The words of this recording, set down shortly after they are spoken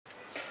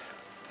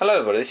Hello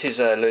everybody, this is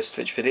Lewis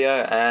Twitch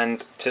video,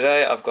 and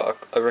today I've got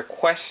a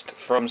request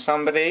from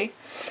somebody.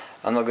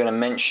 I'm not going to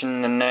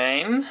mention the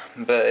name,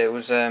 but it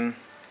was one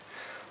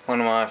of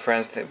my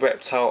friends,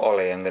 Reptile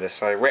Ollie, I'm going to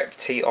say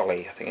Repti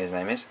Ollie, I think his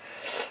name is.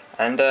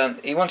 And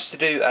he wants to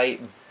do a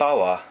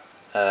boa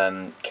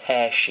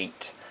care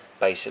sheet,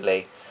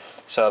 basically.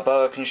 So a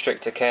boa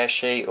constrictor care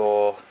sheet,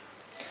 or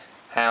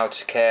how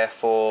to care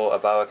for a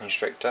boa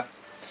constrictor.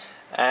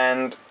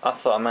 And I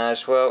thought I may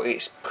as well.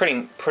 It's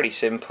pretty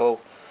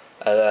simple.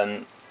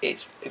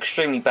 It's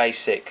extremely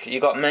basic.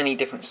 You've got many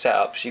different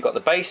setups. You've got the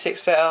basic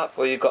setup,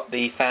 or you've got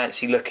the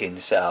fancy looking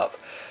setup.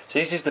 So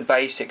this is the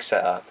basic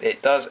setup.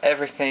 It does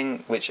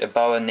everything which a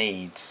boa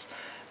needs,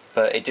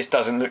 but it just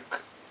doesn't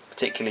look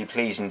particularly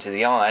pleasing to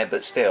the eye,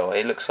 but still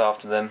it looks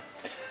after them.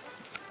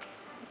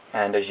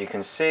 And as you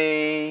can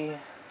see,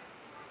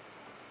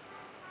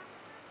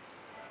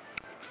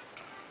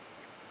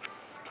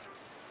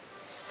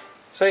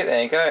 so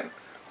there you go,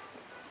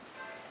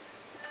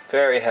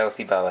 very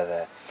healthy boa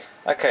there.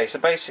 Okay, so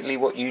basically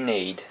what you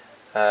need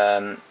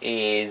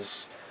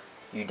is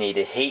you need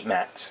a heat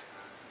mat.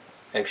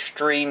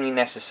 Extremely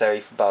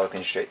necessary for boa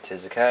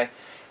constrictors, okay?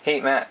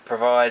 Heat mat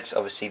provides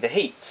obviously the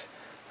heat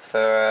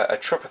for a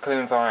tropical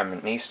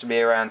environment. It needs to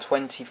be around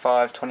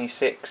 25,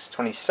 26,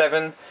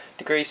 27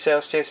 degrees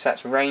Celsius.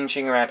 That's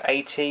ranging around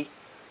 80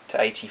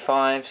 to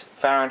 85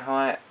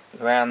 Fahrenheit,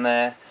 around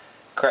there.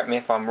 Correct me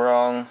if I'm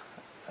wrong.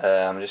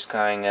 I'm just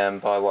going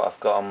by what I've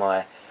got on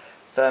my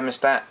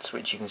thermostats,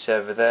 which you can see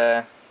over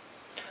there.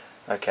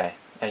 Okay,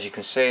 as you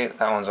can see,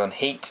 that one's on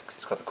heat,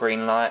 it's got the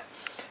green light.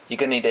 You're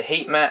going to need a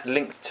heat mat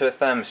linked to a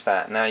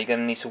thermostat. Now you're going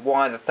to need to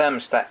wire the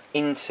thermostat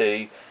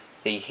into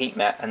the heat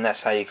mat, and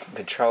that's how you can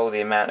control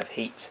the amount of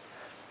heat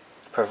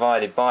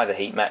provided by the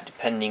heat mat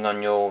depending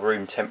on your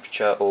room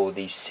temperature or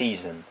the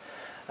season.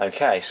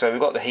 Okay, so we've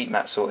got the heat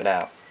mat sorted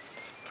out.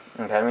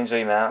 Okay, let me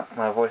zoom out.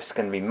 My voice is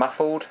going to be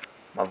muffled.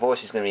 My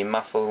voice is going to be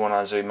muffled when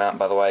I zoom out,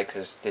 by the way,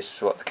 because this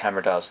is what the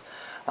camera does.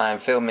 I am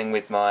filming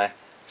with my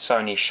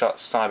Sony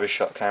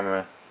Cybershot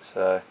camera,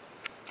 so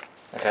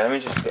okay, let me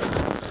just get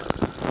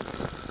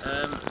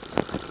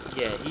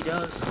yeah,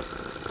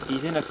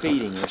 he's in a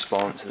feeding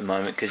response at the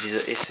moment because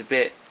it's a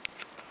bit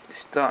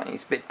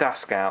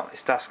dusk out.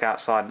 It's dusk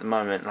outside at the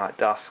moment, like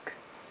dusk,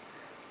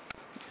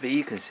 but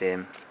you can see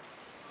him.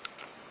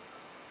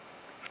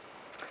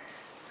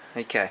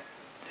 Okay,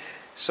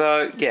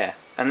 so yeah,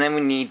 and then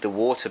we need the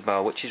water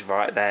bowl, which is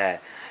right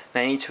there.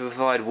 They need to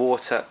provide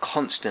water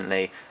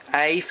constantly.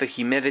 A for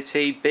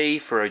humidity, B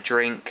for a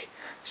drink,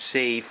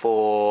 C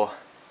for,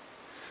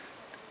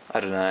 I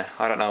don't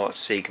know what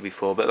C could be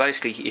for, but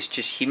basically it's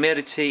just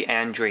humidity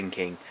and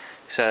drinking,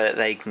 so that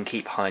they can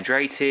keep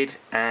hydrated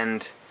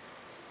and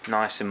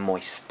nice and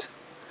moist.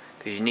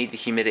 Because you need the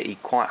humidity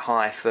quite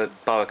high for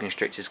boa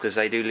constrictors, because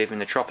they do live in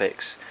the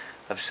tropics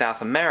of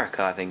South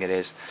America, I think it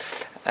is.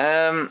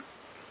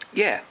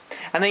 Yeah,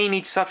 and then you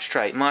need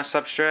substrate. My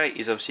substrate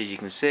is obviously, as you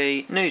can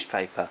see,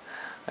 newspaper.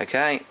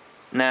 Okay,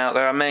 now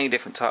there are many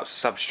different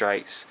types of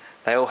substrates.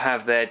 They all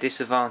have their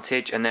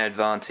disadvantage and their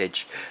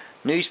advantage.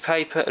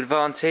 Newspaper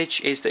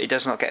advantage is that it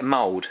does not get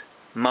mould.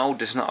 Mould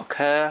does not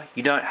occur.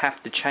 You don't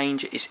have to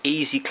change it. It's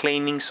easy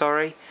cleaning,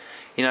 sorry.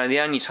 You know,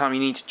 the only time you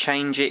need to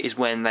change it is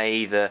when they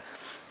either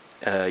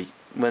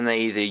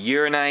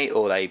urinate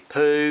or they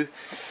poo.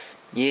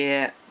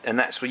 Yeah, and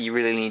that's when you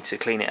really need to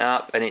clean it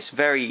up, and it's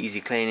very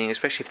easy cleaning,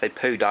 especially if they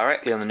poo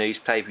directly on the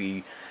newspaper.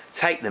 You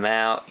take them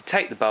out, you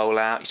take the bowl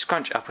out, you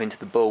scrunch it up into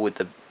the bowl with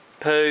the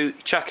poo,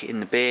 you chuck it in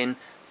the bin,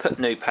 put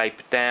new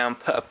paper down,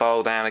 put a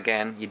bowl down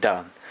again, you're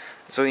done.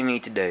 That's all you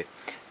need to do.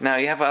 Now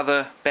you have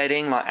other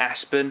bedding like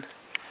aspen.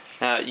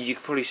 Now you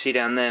can probably see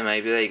down there,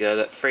 maybe, there you go,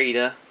 look,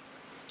 Frida,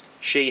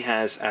 she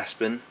has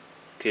aspen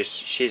because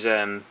she's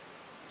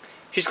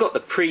got the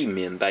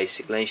premium,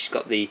 basically. She's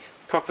got the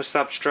proper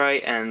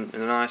substrate and a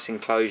nice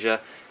enclosure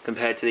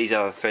compared to these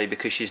other three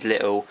because she's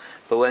little,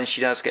 but when she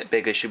does get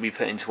bigger she'll be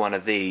put into one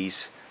of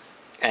these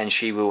and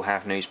she will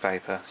have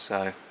newspaper.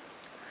 So,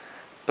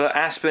 but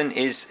aspen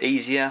is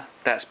easier.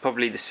 That's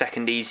probably the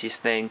second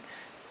easiest thing.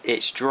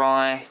 It's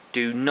dry.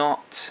 Do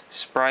not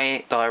spray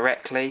it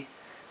directly.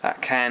 That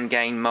can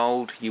gain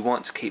mould. You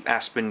want to keep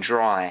aspen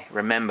dry.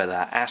 Remember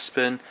that.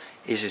 Aspen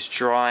is as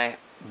dry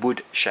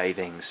wood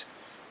shavings.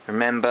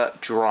 Remember,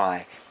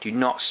 dry. Do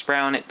not spray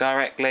on it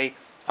directly.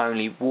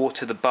 Only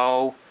water the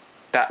bowl.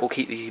 That will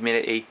keep the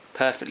humidity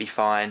perfectly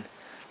fine.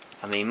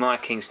 I mean, my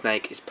king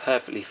snake is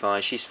perfectly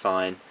fine. She's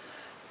fine.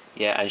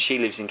 Yeah, and she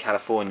lives in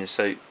California,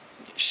 so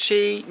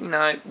she, you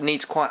know,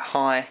 needs quite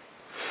high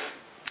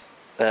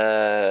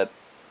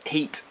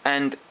heat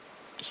and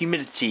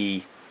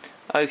humidity.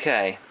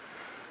 Okay.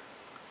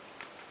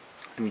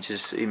 Let me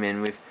just zoom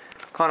in. We've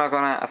kind of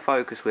gone out of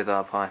focus with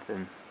our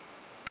python.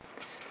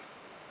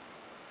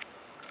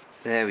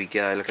 There we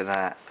go, look at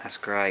that, that's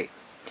great.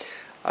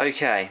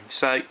 Okay,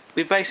 so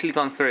we've basically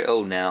gone through it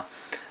all now.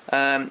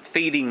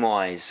 Feeding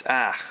wise,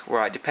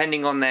 right,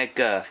 depending on their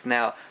girth.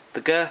 Now,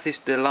 the girth is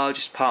the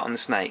largest part on the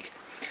snake.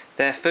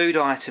 Their food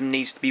item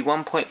needs to be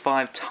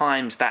 1.5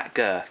 times that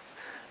girth.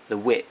 the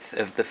width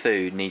of the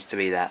food needs to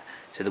be that.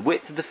 So the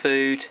width of the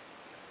food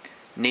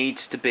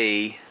needs to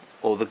be,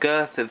 or the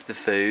girth of the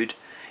food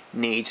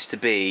needs to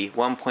be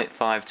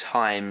 1.5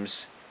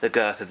 times the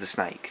girth of the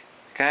snake.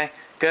 Okay?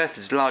 Girth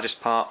is the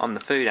largest part on the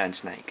food and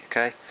snake.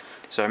 Okay?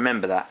 So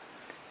remember that.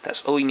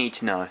 That's all you need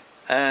to know.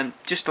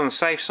 Just on the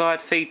safe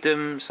side, feed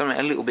them something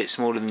a little bit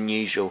smaller than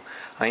usual.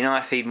 I mean, I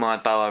feed my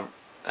boa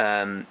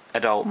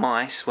adult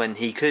mice when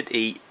he could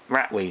eat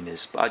rat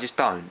wieners, but I just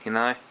don't, you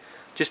know.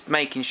 Just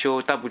making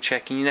sure, double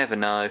checking, you never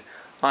know.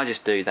 I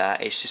just do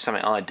that. It's just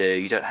something I do.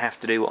 You don't have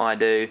to do what I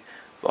do,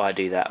 but I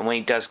do that. And when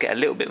he does get a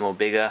little bit more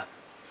bigger,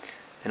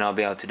 then I'll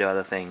be able to do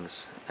other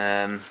things.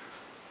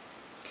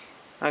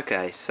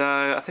 Okay,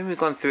 so I think we've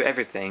gone through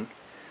everything.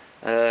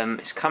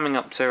 It's coming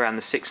up to around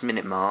the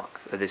 6-minute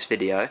mark of this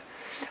video.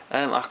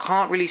 I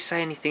can't really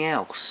say anything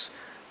else.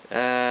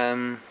 Let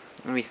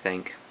me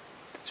think.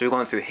 So we've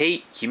gone through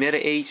heat,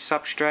 humidity,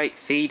 substrate,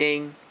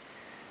 feeding,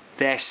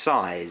 their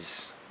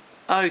size.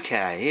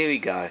 Okay, here we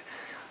go.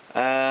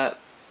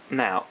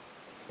 Now,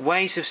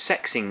 ways of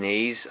sexing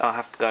these I'll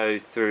have to go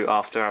through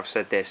after I've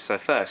said this. So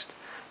first,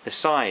 the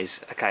size.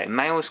 Okay,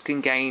 males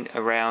can gain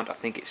around, I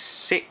think it's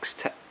 6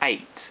 to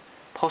 8,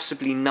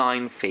 possibly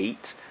 9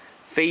 feet.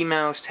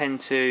 Females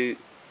tend to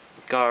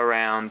go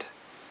around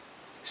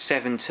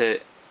 7 to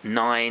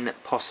 9,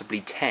 possibly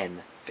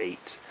 10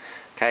 feet.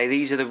 Okay,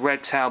 these are the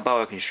red-tailed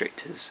boa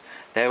constrictors.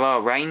 There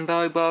are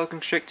rainbow boa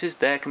constrictors.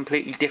 They're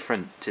completely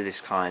different to this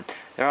kind.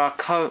 There are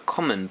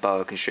common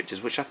boa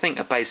constrictors, which I think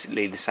are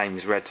basically the same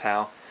as red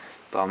tail,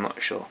 but I'm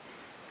not sure.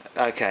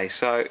 Okay,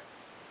 so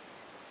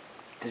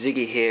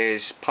Ziggy here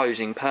is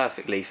posing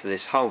perfectly for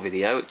this whole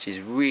video, which is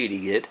really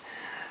good.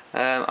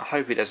 I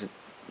hope he doesn't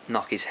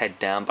knock his head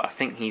down, but I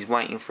think he's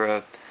waiting for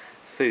a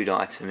food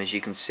item. As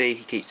you can see,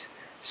 he keeps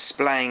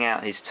splaying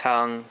out his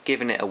tongue,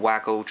 giving it a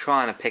waggle,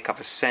 trying to pick up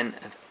a scent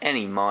of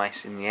any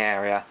mice in the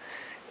area.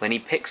 When he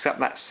picks up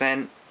that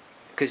scent,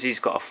 because he's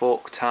got a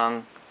forked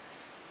tongue,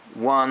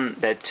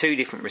 there are 2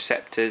 different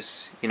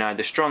receptors. You know,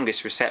 the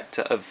strongest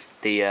receptor of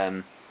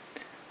the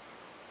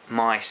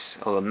mice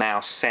or the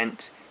mouse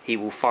scent, he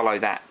will follow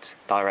that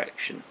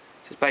direction.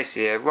 So it's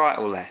basically a right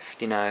or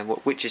left, you know,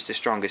 which is the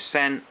strongest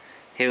scent,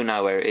 he'll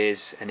know where it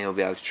is and he'll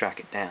be able to track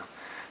it down.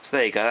 So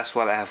there you go, that's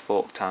why they have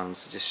forked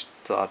tongues. Just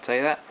thought I'd tell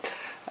you that.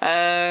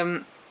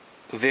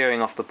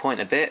 Veering off the point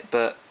a bit,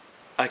 but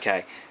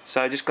okay,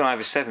 so just gone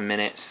over 7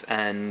 minutes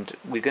and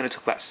we're going to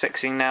talk about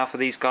sexing now for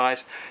these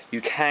guys.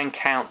 You can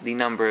count the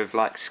number of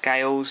like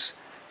scales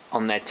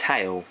on their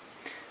tail.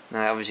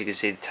 Now obviously you can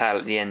see the tail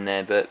at the end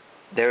there, but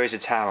there is a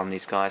tail on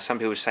these guys. Some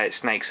people say that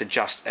snakes are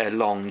just a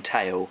long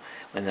tail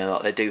when they're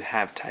not. They do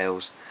have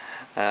tails.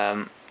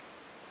 Yeah,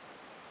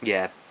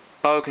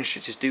 boa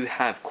constrictors do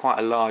have quite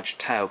a large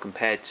tail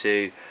compared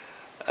to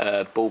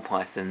ball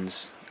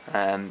pythons.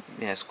 Yeah,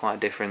 it's quite a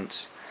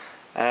difference.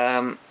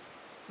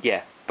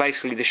 Yeah,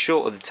 basically the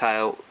shorter the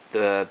tail,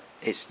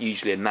 it's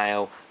usually a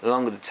male. The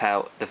longer the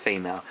tail, the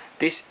female.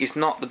 This is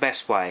not the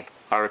best way.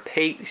 I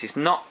repeat, this is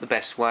not the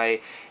best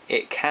way.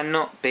 It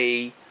cannot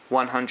be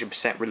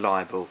 100%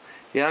 reliable.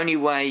 The only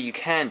way you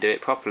can do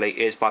it properly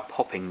is by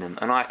popping them,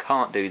 and I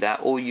can't do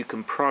that, or you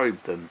can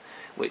probe them,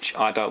 which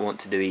I don't want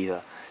to do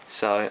either.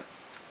 So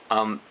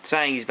I'm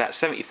saying he's about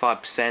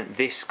 75%,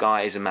 this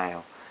guy is a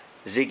male.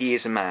 Ziggy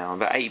is a male.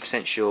 I'm about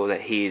 80% sure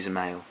that he is a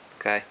male.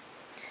 Okay,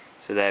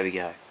 so there we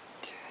go.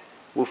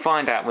 We'll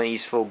find out when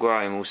he's full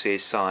grown, we'll see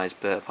his size,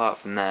 but apart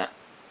from that,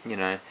 you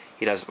know,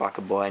 he does look like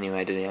a boy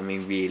anyway, doesn't he? I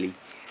mean, really.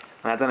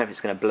 I don't know if it's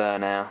going to blur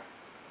now.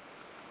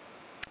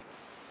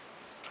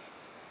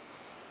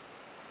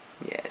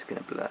 Yeah, it's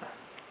going to blur.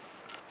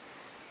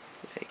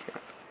 There you go.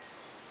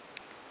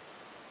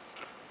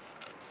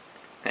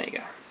 There you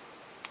go.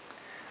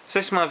 So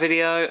this is my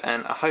video,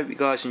 and I hope you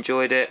guys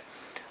enjoyed it.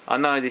 I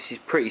know this is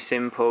pretty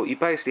simple. You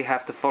basically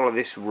have to follow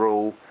this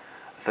rule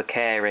for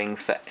caring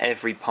for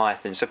every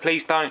python. So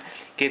please don't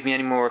give me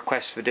any more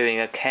requests for doing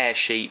a care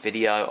sheet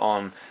video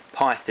on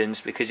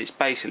pythons, because it's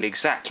basically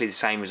exactly the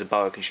same as a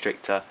boa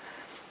constrictor.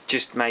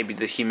 Just maybe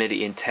the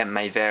humidity and temp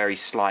may vary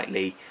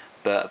slightly,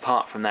 but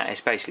apart from that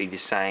it's basically the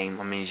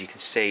same. I mean, as you can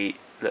see,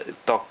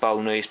 look, dog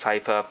bowl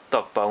newspaper,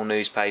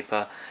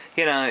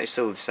 you know, it's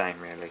all the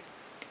same really.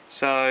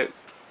 So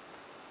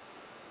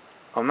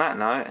on that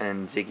note,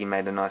 and Ziggy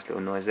made a nice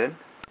little noise then,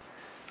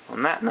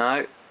 on that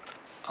note,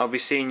 I'll be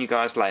seeing you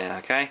guys later,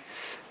 okay?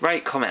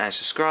 Rate, comment and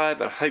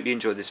subscribe. I hope you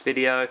enjoyed this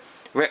video.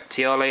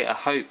 Reptioli, I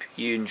hope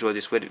you enjoyed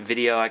this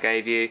video I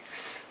gave you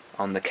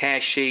on the care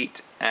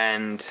sheet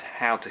and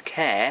how to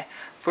care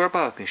for a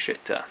boa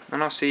constrictor.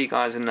 And I'll see you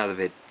guys in another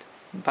vid.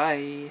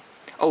 Bye.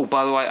 Oh,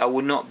 by the way, I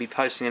will not be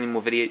posting any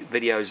more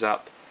videos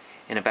up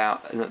in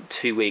about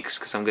 2 weeks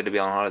because I'm going to be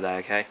on holiday,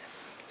 okay?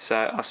 So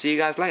I'll see you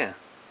guys later.